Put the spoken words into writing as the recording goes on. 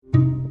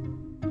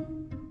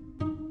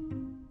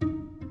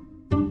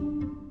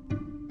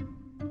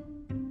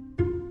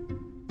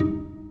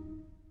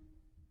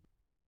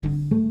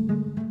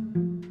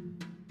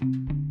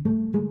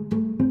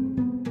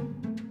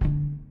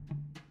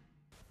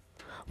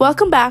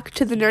Welcome back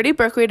to the Nerdy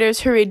Book Readers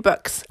Who Read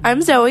Books.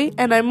 I'm Zoe,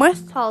 and I'm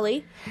with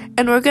Holly,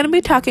 and we're going to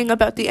be talking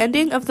about the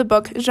ending of the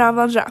book Jean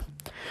Valjean.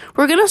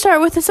 We're going to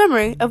start with a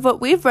summary of what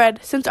we've read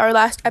since our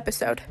last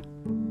episode.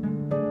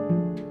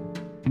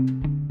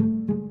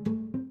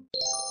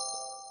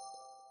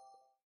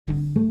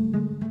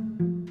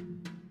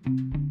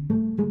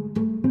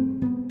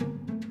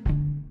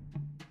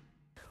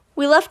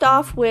 we left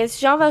off with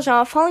Jean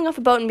Valjean falling off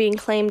a boat and being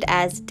claimed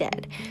as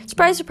dead.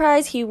 Surprise,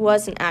 surprise, he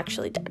wasn't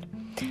actually dead.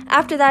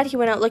 After that, he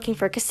went out looking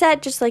for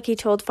Cosette, just like he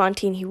told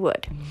Fantine he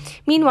would.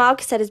 Meanwhile,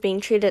 Cosette is being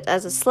treated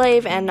as a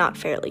slave, and not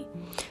fairly.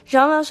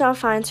 Jean Valjean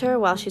finds her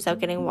while she's out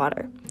getting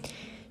water.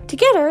 To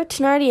get her,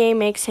 Thénardier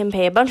makes him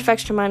pay a bunch of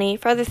extra money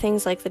for other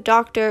things like the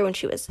doctor when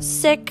she was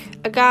sick,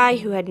 a guy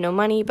who had no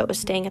money but was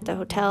staying at the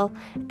hotel,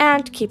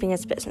 and keeping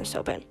his business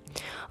open.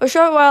 A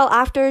short while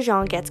after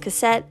Jean gets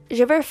Cosette,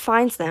 Javert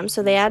finds them,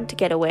 so they had to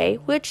get away,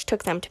 which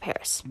took them to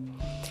Paris,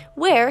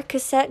 where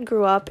Cosette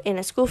grew up in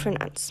a school for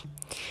nuns.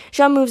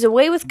 Jean moves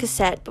away with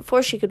Cosette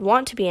before she could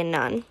want to be a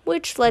nun,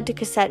 which led to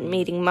Cosette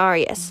meeting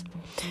Marius.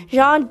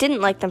 Jean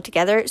didn't like them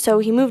together, so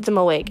he moved them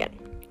away again.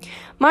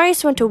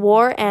 Marius went to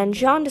war, and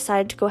Jean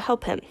decided to go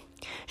help him.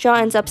 Jean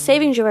ends up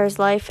saving Javert's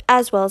life,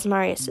 as well as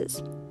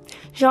Marius's.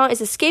 Jean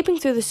is escaping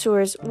through the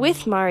sewers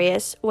with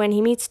Marius when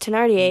he meets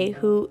Thénardier,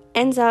 who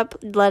ends up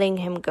letting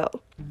him go.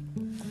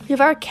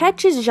 Javert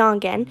catches Jean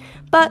again,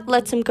 but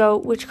lets him go,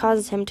 which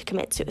causes him to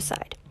commit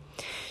suicide.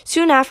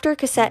 Soon after,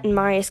 Cosette and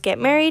Marius get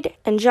married,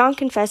 and Jean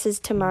confesses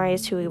to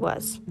Marius who he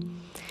was.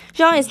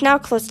 Jean is now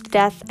close to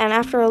death, and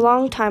after a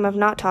long time of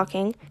not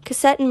talking,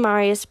 Cosette and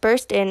Marius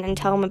burst in and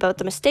tell him about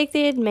the mistake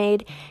they had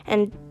made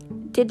and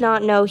did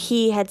not know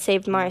he had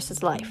saved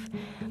Marius's life.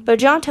 But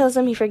Jean tells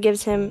him he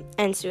forgives him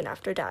and soon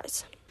after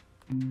dies.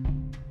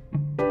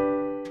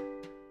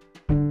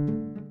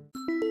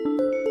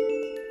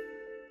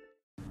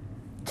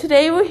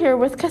 Today we're here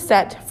with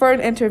Cosette for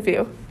an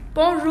interview.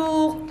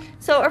 Bonjour!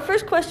 So our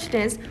first question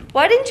is,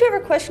 why didn't you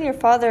ever question your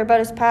father about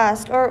his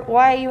past, or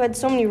why you had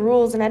so many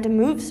rules and had to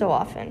move so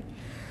often?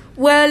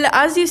 Well,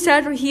 as you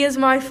said, he is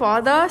my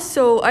father,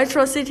 so I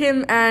trusted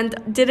him and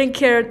didn't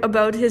care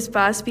about his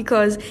past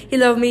because he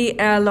loved me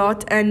a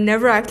lot and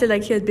never acted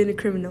like he had been a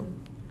criminal.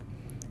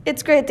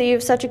 It's great that you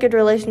have such a good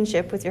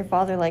relationship with your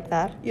father like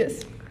that.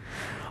 Yes.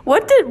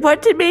 What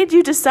did made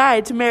you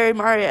decide to marry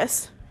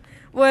Marius?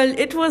 Well,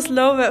 it was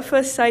love at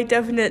first sight,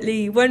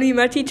 definitely. When we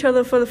met each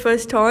other for the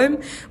first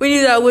time, we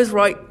knew that was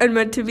right and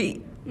meant to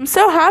be. I'm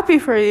so happy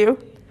for you.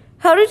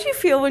 How did you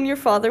feel when your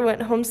father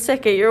went home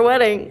sick at your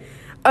wedding?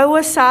 I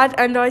was sad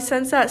and I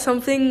sensed that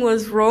something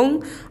was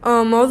wrong,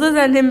 other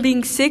than him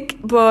being sick,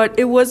 but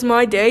it was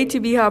my day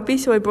to be happy,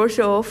 so I brushed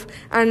it off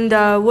and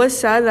was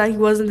sad that he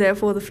wasn't there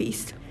for the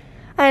feast.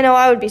 I know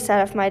I would be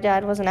sad if my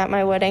dad wasn't at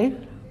my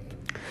wedding.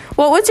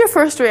 What was your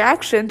first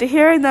reaction to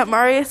hearing that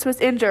Marius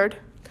was injured?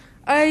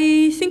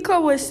 I think I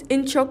was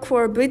in shock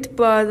for a bit,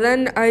 but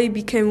then I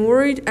became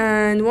worried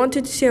and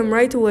wanted to see him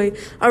right away.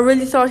 I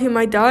really thought he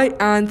might die,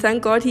 and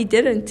thank God he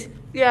didn't.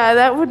 Yeah,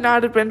 that would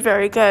not have been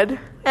very good.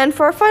 And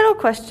for our final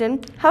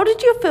question, how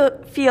did you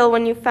feel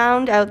when you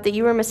found out that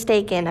you were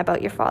mistaken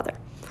about your father?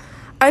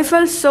 I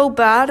felt so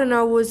bad, and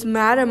I was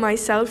mad at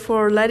myself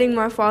for letting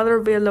my father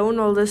be alone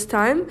all this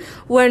time,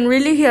 when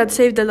really he had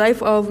saved the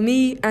life of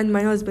me and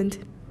my husband.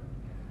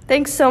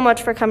 Thanks so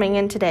much for coming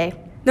in today.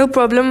 No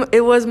problem,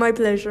 it was my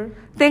pleasure.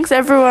 Thanks,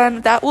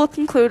 everyone. That will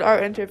conclude our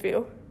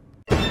interview.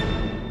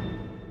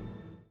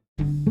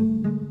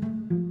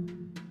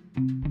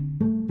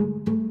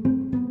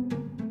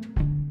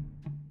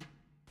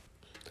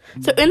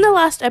 So in the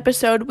last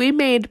episode, we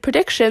made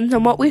predictions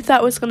on what we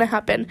thought was going to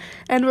happen,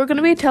 and we're going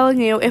to be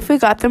telling you if we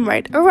got them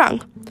right or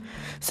wrong.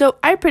 So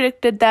I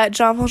predicted that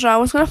Jean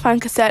Valjean was going to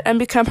find Cosette and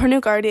become her new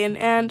guardian,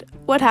 and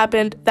what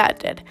happened, that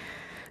did.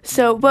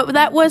 But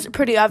that was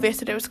pretty obvious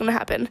that it was going to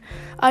happen.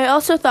 I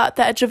also thought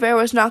that Javert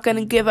was not going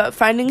to give up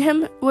finding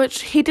him,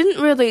 which he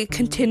didn't really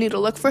continue to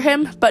look for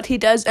him, but he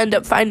does end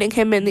up finding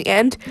him in the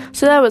end,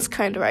 so that was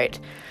kind of right.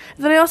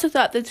 And then I also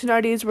thought the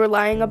Thénardiers were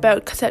lying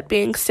about Cosette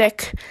being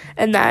sick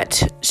and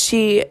that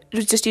she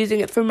was just using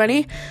it for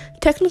money.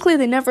 Technically,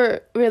 they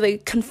never really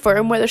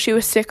confirmed whether she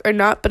was sick or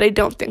not, but I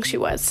don't think she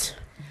was.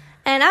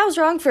 And I was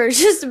wrong for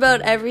just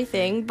about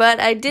everything, but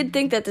I did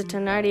think that the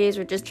Thénardiers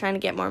were just trying to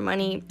get more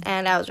money,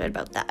 and I was right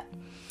about that.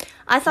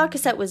 I thought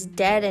Cosette was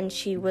dead, and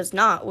she was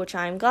not, which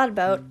I'm glad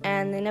about,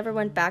 and they never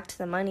went back to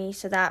the money,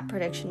 so that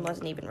prediction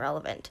wasn't even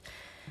relevant.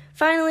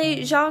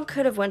 Finally, Jean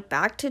could have went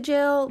back to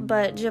jail,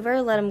 but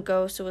Javert let him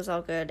go, so it was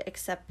all good,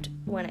 except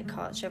when it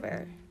caused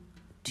Javert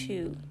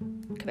to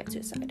commit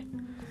suicide.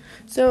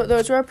 So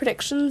those were our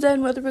predictions,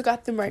 and whether we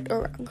got them right or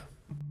wrong.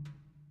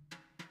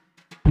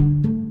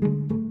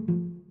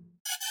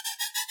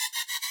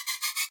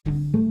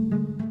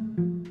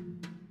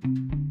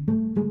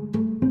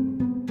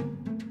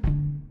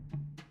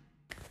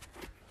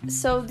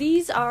 So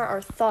these are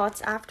our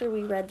thoughts after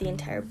we read the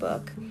entire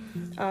book.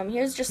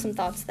 Here's just some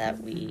thoughts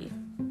that we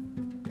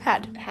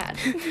had.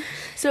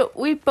 So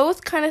we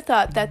both kind of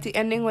thought that the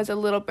ending was a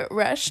little bit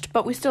rushed,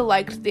 but we still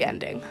liked the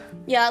ending.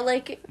 Yeah,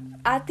 like,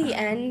 at the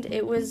end,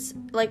 it was,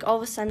 like, all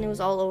of a sudden it was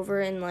all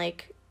over in,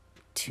 like,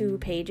 2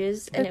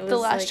 pages. And it was, the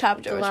last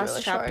chapter the was last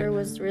really chapter short.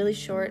 was really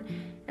short.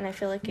 And I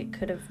feel like it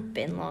could have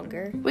been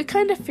longer. We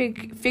kind of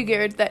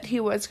figured that he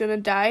was going to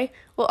die.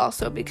 Well,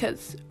 also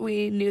because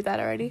we knew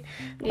that already.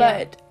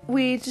 Yeah. But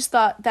we just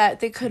thought that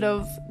they could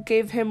have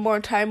gave him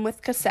more time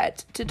with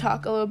Cassette to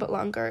talk a little bit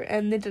longer,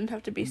 and they didn't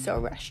have to be so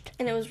rushed.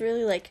 And it was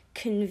really, like,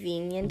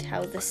 convenient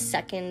how the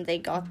second they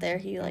got there,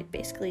 he, like,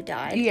 basically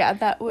died. Yeah,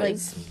 that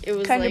was, It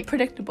was kind like, of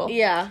predictable.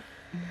 Yeah.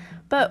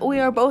 But we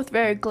are both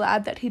very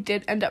glad that he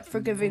did end up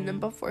forgiving them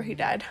before he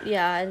died.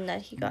 Yeah, and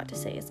that he got to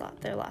say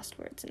their last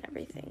words and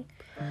everything.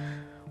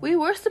 We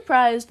were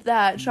surprised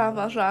that Jean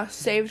Valjean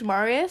saved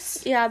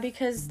Marius. Yeah,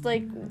 because,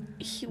 like,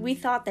 we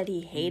thought that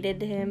he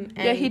hated him.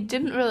 And Yeah, he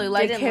didn't really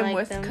like didn't him like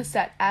with them.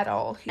 Cassette at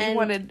all. He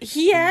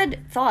had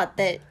thought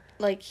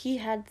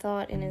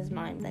in his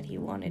mind that he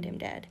wanted him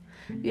dead.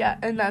 Yeah,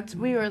 and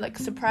we were, like,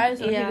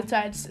 surprised when Yeah. he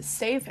decided to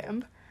save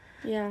him.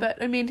 Yeah.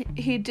 But, I mean,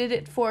 he did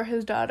it for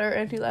his daughter,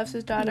 and he loves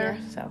his daughter,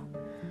 so.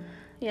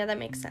 Yeah, that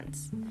makes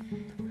sense.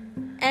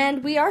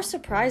 And we are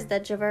surprised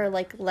that Javert,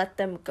 like, let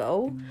them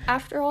go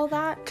after all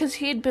that. Because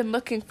he'd been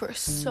looking for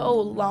so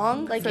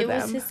long Like, for it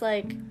them. was his,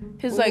 like,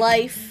 his, like,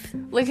 life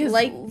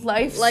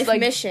life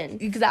mission.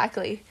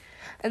 Exactly.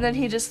 And then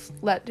he just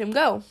let him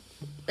go.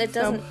 It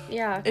doesn't,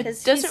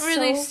 It doesn't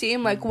really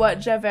seem like what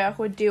Javert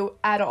would do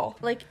at all.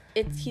 Like,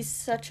 he's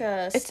such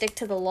a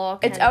stick-to-the-law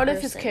kind It's of out of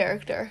his person.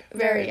 character.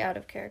 Very out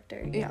of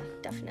character. Yeah.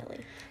 Definitely.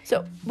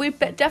 So, we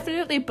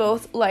definitely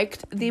both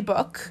liked the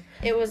book.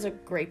 It was a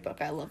great book.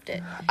 I loved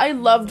it. I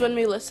loved when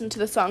we listened to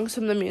the songs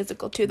from the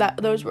musical, too.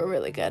 Those were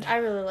really good. I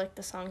really liked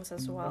the songs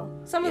as well.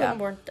 Some of Yeah. them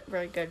weren't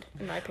very good,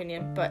 in my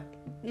opinion, but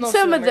most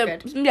of them were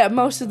good. Yeah,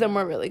 most of them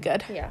were really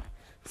good. Yeah.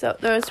 So,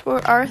 those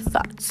were our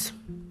thoughts.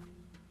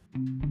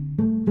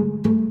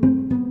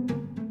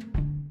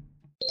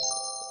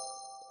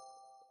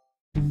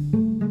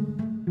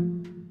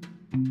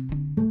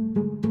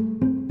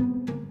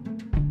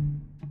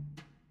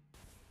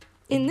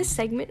 In this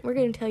segment, we're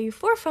going to tell you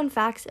 4 fun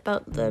facts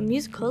about the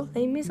musical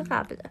Les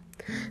Miserables.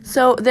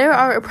 So, there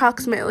are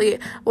approximately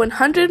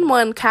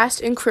 101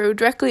 cast and crew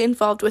directly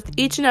involved with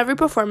each and every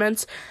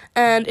performance,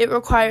 and it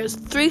requires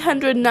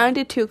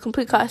 392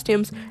 complete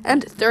costumes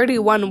and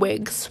 31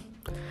 wigs.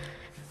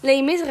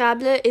 Les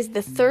Miserables is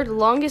the 3rd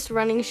longest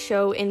running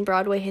show in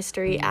Broadway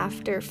history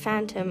after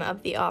Phantom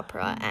of the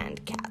Opera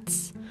and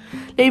Cats.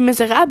 Les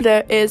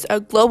Miserables is a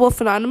global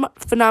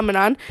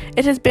phenomenon.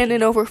 It has been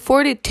in over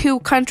 42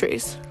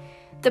 countries.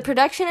 The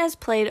production has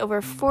played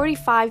over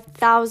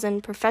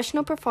 45,000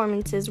 professional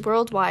performances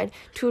worldwide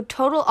to a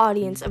total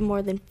audience of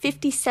more than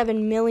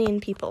 57 million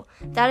people.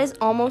 That is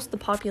almost the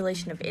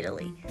population of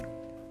Italy.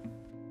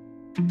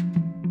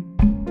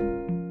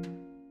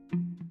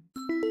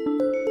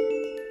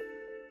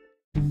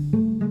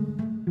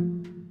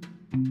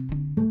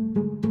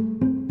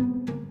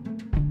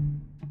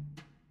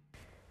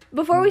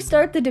 Before we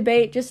start the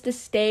debate, just to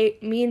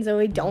state, me and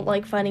Zoe don't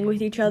like fighting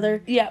with each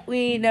other. Yeah,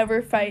 we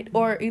never fight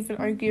or even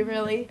argue,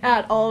 really.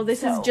 At all.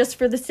 This is So- just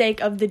for the sake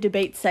of the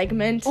debate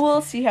segment.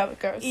 We'll see how it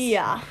goes.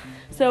 Yeah.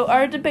 So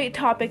our debate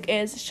topic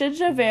is, should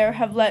Javert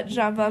have let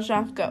Jean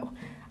Valjean go?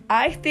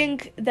 I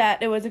think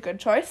that it was a good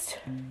choice.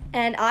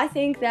 And I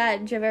think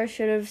that Javert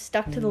should have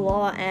stuck to the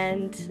law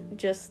and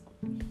just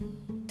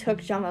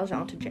took Jean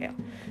Valjean to jail.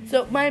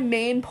 So my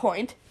main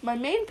point,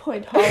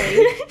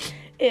 Holly,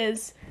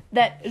 is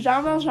that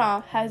Jean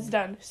Valjean has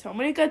done so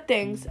many good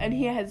things, and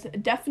he has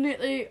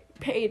definitely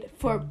paid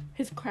for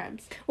his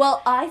crimes.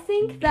 Well, I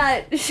think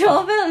that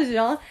Jean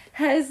Valjean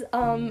has,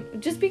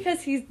 just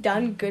because he's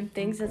done good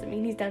things doesn't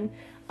mean he's done,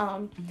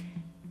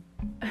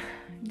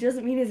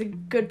 doesn't mean he's a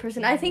good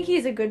person. I think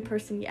he's a good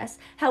person, yes.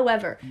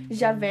 However,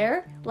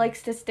 Javert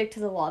likes to stick to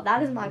the law.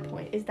 That is my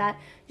point, is that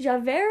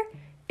Javert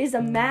is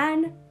a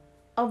man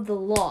of the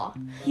law.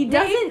 He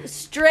doesn't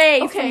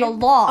stray from the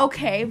law.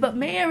 Okay, but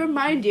may I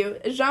remind you,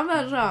 Jean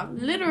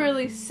Valjean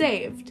literally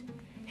saved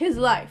his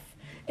life.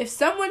 If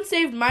someone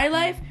saved my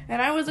life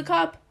and I was a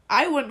cop,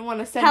 I wouldn't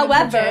want to send him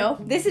to jail.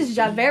 However, this is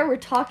Javert we're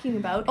talking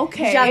about.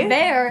 Okay.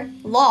 Javert,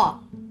 law.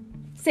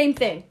 Same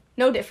thing.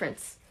 No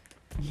difference.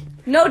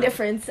 No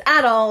difference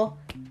at all.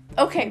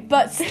 Okay,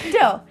 but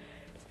still,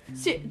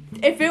 see,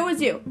 if it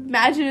was you,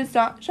 imagine it's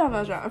not Jean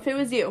Valjean. If it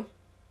was you,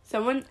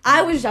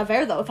 I was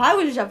Javert, though. If I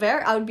was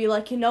Javert, I would be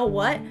like, you know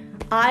what?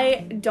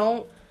 I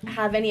don't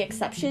have any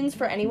exceptions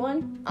for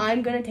anyone.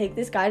 I'm going to take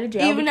this guy to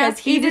jail even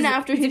after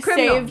he's he a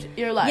criminal. saved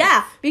your life.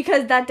 Yeah,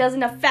 because that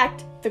doesn't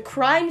affect the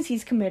crimes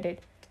he's committed.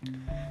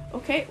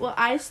 Okay, well,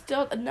 I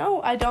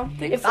don't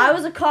think If so. I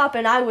was a cop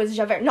and I was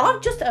Javert,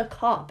 not just a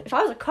cop. If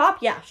I was a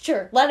cop, yeah,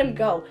 sure, let him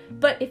go.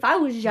 But if I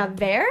was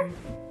Javert,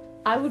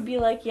 I would be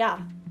like,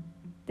 yeah,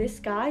 this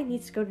guy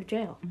needs to go to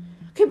jail.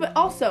 Okay, but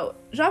also,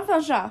 Jean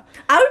Valjean,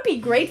 I would be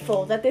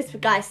grateful that this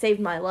guy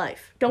saved my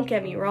life. Don't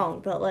get me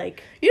wrong, but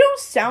like... you don't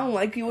sound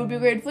like you would be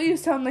grateful. You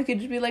sound like you'd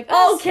just be like,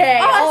 Okay,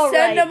 all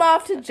send right. him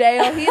off to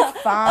jail. He's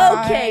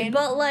fine. Okay,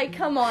 but like,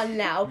 come on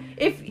now.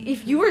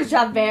 If you were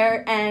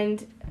Javert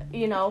and,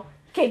 you know,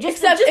 Okay, just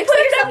Except put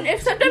yourself.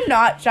 except I'm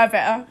not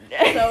Javert.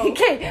 So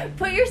Okay,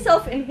 put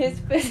yourself in his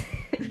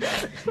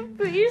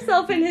put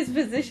yourself in his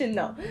position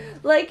though.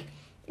 Like,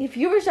 if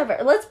you were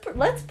Javert, let's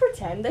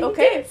pretend that he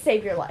didn't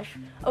save your life.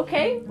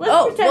 Okay,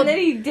 let's pretend that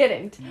he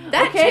didn't.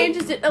 that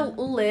changes it a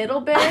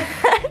little bit.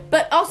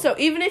 But also,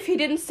 even if he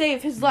didn't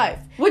save his life,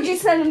 Would you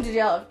send him to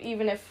jail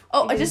even if?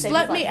 oh, he didn't just save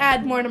let his me life?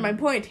 add more to my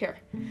point here.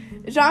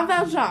 Jean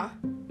Valjean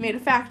made a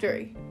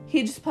factory.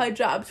 He just supplied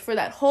jobs for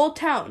that whole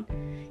town.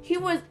 He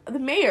was the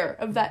mayor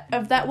of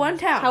that one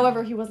town.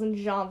 However, he wasn't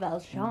Jean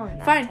Valjean. In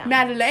that Fine, town.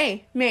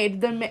 Madeleine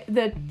made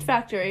the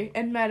factory,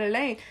 and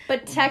Madeleine.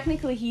 But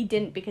technically, he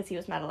didn't because he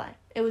was Madeleine.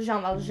 It was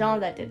Jean Valjean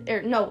that did.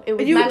 Or no, it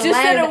was You Madeleine.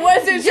 just said it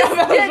wasn't Jean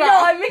Valjean.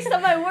 No, I mixed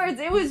up my words.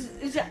 It was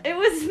it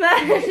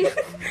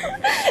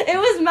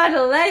was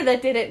Madeleine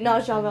that did it,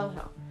 not Jean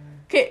Valjean.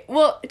 Okay,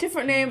 well,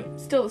 different name,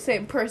 still the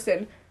same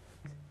person.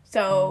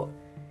 So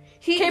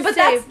he Okay, but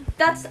saved.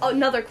 that's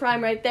another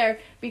crime right there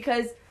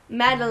because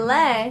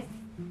Madeleine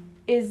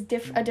is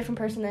a different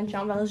person than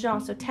Jean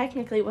Valjean. So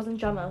technically, it wasn't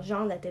Jean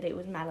Valjean that did it. It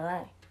was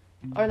Madeleine,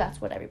 or that's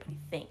what everybody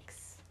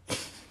thinks.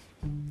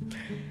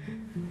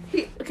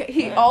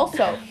 He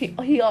also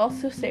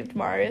saved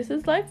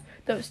Marius's life.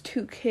 Those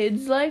two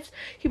kids' lives.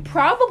 He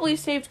probably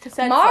saved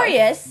Cosette's life.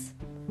 Marius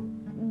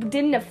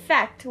didn't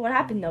affect what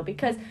happened though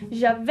because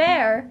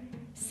Javert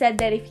said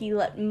that if he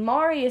let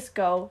Marius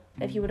go,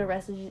 that he would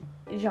arrest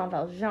Jean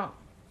Valjean.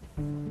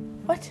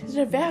 What?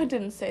 Javert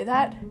didn't say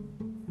that.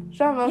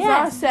 Jean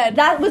Valjean said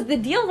that was the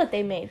deal that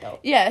they made though.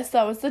 yes,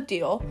 that was the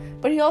deal.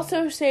 But he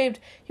also saved.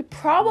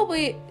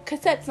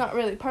 Cosette's not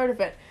really part of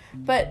it.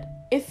 But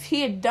if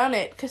he had done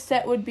it,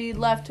 Cosette would be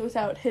left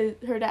without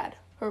her dad,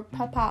 her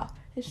papa,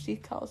 as she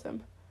calls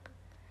him.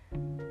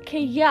 Okay,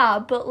 yeah,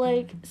 but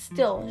like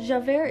still,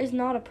 Javert is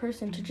not a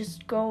person to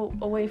just go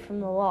away from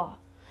the law.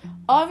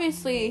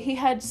 Obviously, he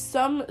had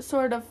some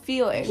sort of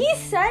feeling. He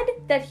said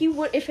that he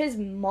would, if his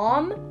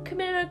mom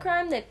committed a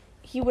crime, that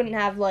he wouldn't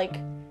have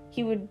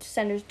he would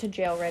send her to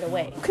jail right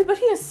away. Okay, but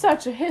he has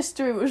such a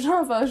history with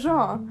Jean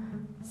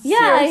Valjean. Yeah,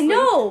 I Seriously.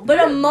 know, but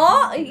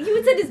he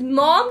would send his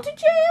mom to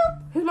jail?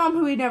 His mom,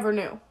 who he never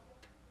knew.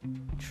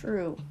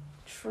 True.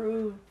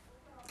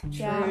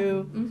 Yeah.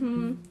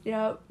 Mm-hmm.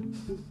 Yep.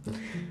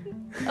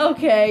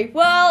 Okay,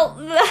 well,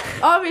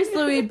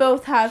 Obviously, we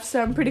both have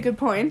some pretty good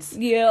points.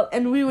 yeah,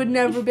 And we would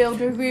never be able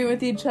to agree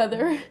with each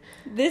other.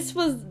 this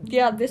was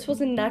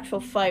an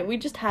actual fight. We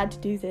just had to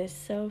do this,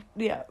 so.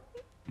 Yeah.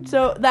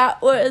 So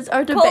that was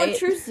our debate. Call it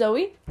truce,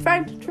 Zoe.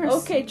 Fine, truce.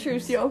 Okay,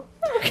 truce. Yo.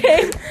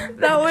 Okay.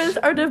 That was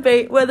our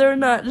debate whether or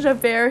not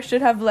Javert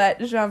should have let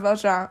Jean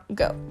Valjean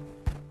go.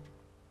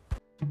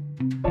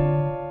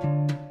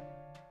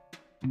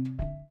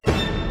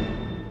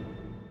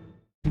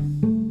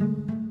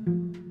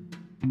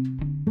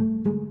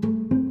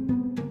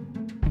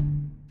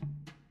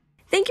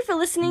 Thank you for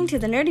listening to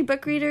the Nerdy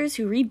Book Readers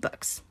Who Read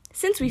Books.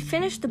 Since we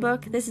finished the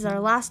book, this is our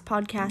last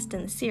podcast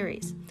in the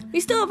series. We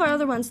still have our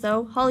other ones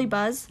though, Holly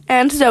Buzz,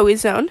 And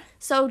Zoe's Zone.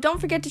 so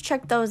don't forget to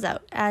check those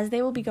out, as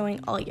they will be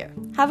going all year.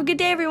 Have a good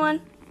day,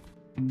 everyone!